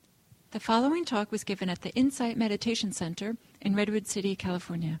The following talk was given at the Insight Meditation Center in Redwood City,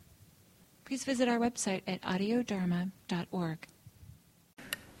 California. Please visit our website at audiodharma.org.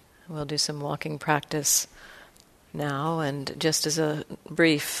 We'll do some walking practice now, and just as a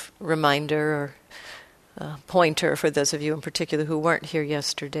brief reminder or pointer for those of you in particular who weren't here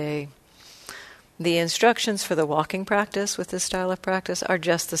yesterday, the instructions for the walking practice with this style of practice are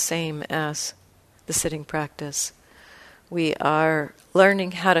just the same as the sitting practice. We are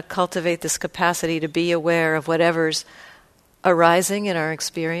learning how to cultivate this capacity to be aware of whatever's arising in our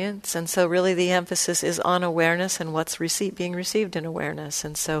experience, and so really the emphasis is on awareness and what's being received in awareness.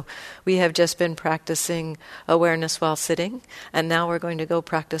 And so we have just been practicing awareness while sitting, and now we're going to go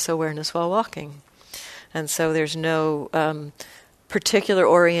practice awareness while walking. And so there's no particular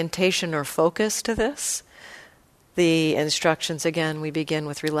orientation or focus to this. The instructions, again, we begin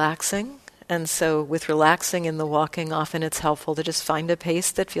with relaxing. And so with relaxing in the walking, often it's helpful to just find a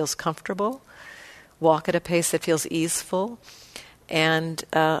pace that feels comfortable, walk at a pace that feels easeful, and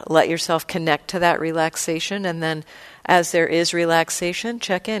let yourself connect to that relaxation. And then as there is relaxation,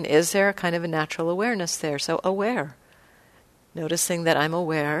 check in. Is there a kind of a natural awareness there? So aware. Noticing that I'm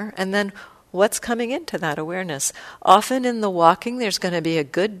aware. And then what's coming into that awareness? Often in the walking, there's going to be a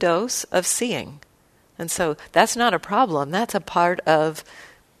good dose of seeing. And so that's not a problem. That's a part of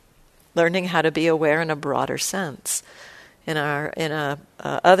learning how to be aware in a broader sense. In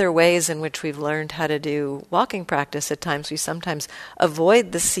other ways in which we've learned how to do walking practice, at times we sometimes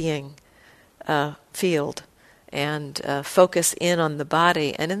avoid the seeing field and focus in on the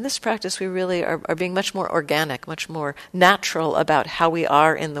body. And in this practice, we really are being much more organic, much more natural about how we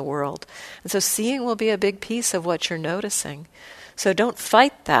are in the world. And so seeing will be a big piece of what you're noticing. So don't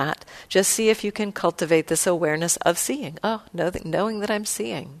fight that. Just see if you can cultivate this awareness of seeing. Knowing that I'm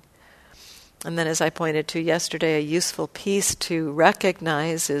seeing. And then, as I pointed to yesterday, a useful piece to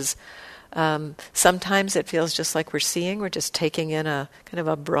recognize is sometimes it feels just like we're seeing, we're just taking in a kind of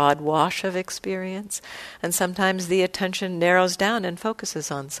a broad wash of experience. And sometimes the attention narrows down and focuses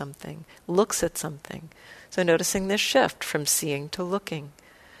on something, looks at something. So noticing this shift from seeing to looking.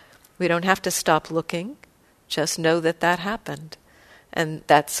 We don't have to stop looking, just know that happened. And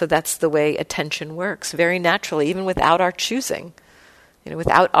that's the way attention works, very naturally, even without our choosing.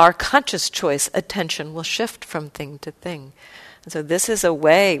 Without our conscious choice, attention will shift from thing to thing. And so this is a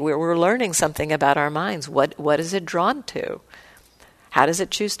way where we're learning something about our minds. What is it drawn to? How does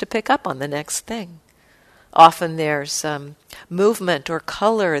it choose to pick up on the next thing? Often there's movement or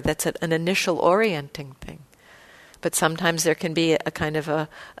color that's an initial orienting thing. But sometimes there can be a kind of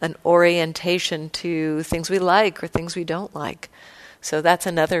an orientation to things we like or things we don't like. So that's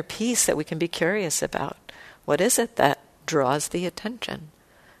another piece that we can be curious about. What is it that draws the attention?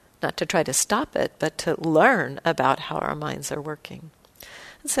 Not to try to stop it, but to learn about how our minds are working.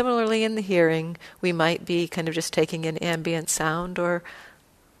 And similarly in the hearing, we might be kind of just taking in ambient sound or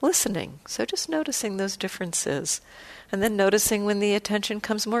listening. So just noticing those differences. And then noticing when the attention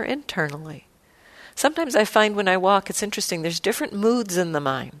comes more internally. Sometimes I find when I walk, it's interesting, there's different moods in the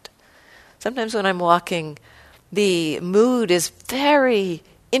mind. Sometimes when I'm walking, the mood is very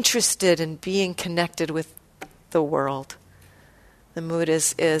interested in being connected with the world. The mood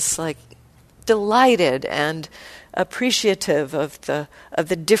is like delighted and appreciative of the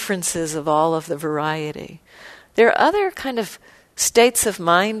differences of all of the variety. There are other kind of states of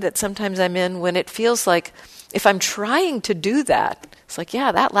mind that sometimes I'm in when it feels like if I'm trying to do that, it's like,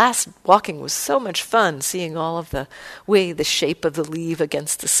 yeah, that last walking was so much fun, seeing all of the shape of the leaf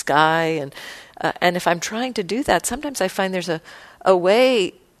against the sky, and if I'm trying to do that, sometimes I find there's a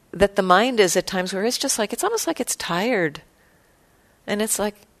way that the mind is at times where it's just like, it's almost like it's tired. And it's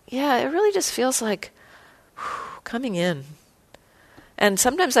like, yeah, it really just feels like coming in. And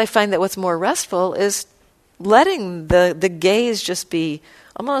sometimes I find that what's more restful is letting the gaze just be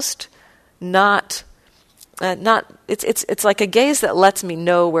almost not it's like a gaze that lets me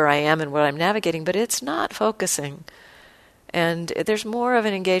know where I am and what I'm navigating, but it's not focusing. And there's more of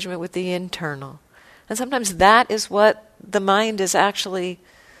an engagement with the internal. And sometimes that is what the mind is actually.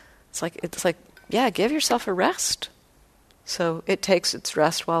 It's like, yeah, give yourself a rest. So it takes its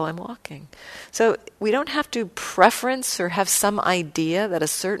rest while I'm walking. So we don't have to preference or have some idea that a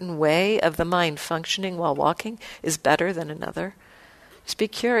certain way of the mind functioning while walking is better than another. Just be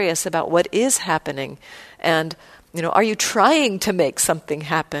curious about what is happening. And, are you trying to make something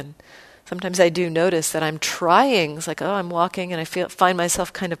happen? Sometimes I do notice that I'm trying. It's like, I'm walking and I find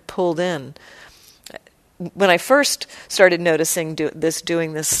myself kind of pulled in. When I first started noticing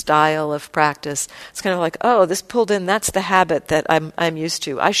doing this style of practice, it's kind of like, this pulled in, that's the habit that I'm used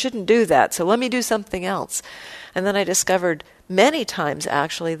to. I shouldn't do that, so let me do something else. And then I discovered many times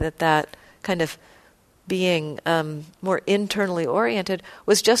actually that kind of being more internally oriented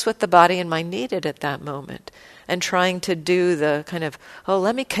was just what the body and mind needed at that moment. And trying to do the kind of,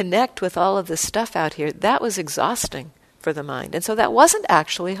 let me connect with all of this stuff out here, that was exhausting for the mind. And so that wasn't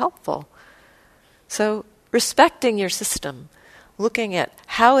actually helpful. So respecting your system, looking at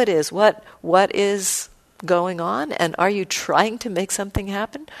how it is, what is going on, and are you trying to make something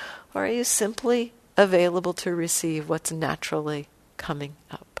happen, or are you simply available to receive what's naturally coming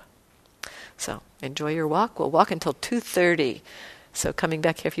up? So enjoy your walk. We'll walk until 2:30. So coming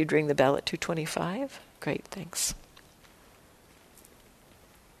back here if you ring the bell at 2:25. Great, thanks.